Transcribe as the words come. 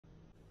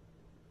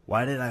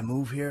Why did I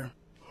move here?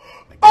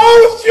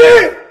 Oh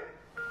shit!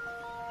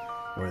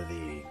 Or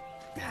the...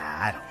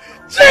 I don't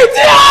know.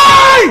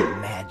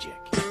 GTA! Magic.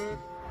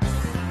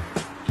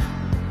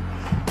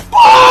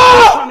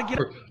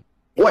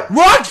 What?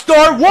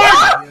 Rockstar,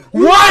 what?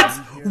 What?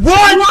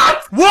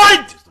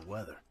 What? It's the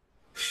weather.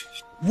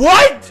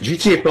 What?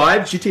 GTA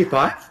 5? GTA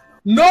 5?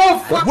 No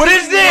fucking What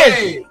is this?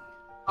 way.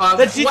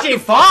 That's what GTA the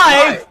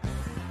 5?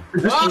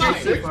 Is this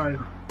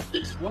GTA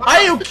 6?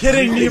 Are you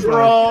kidding me,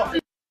 bro?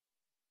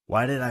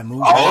 Why did I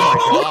move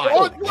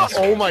Oh here? my god.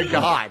 Oh my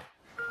god.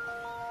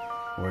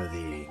 Or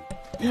the...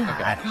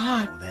 I don't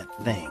know, that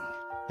thing.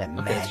 That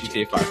Okay,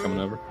 magic. GTA 5 coming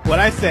over. What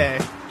I say?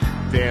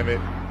 Damn it.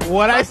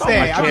 What I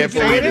say? I've been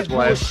saying it.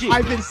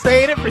 I've been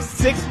saying it for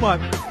 6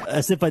 months.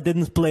 As if I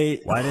didn't play...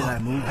 Why did I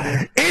move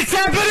here? It's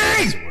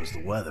happening! It was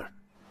the weather.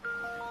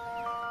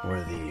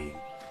 Or the...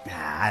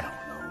 I don't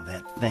know,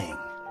 that thing.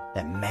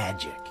 That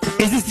magic.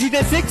 Is this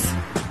GTA 6?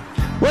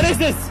 What is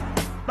this?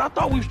 I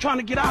thought we was trying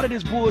to get out of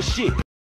this bullshit.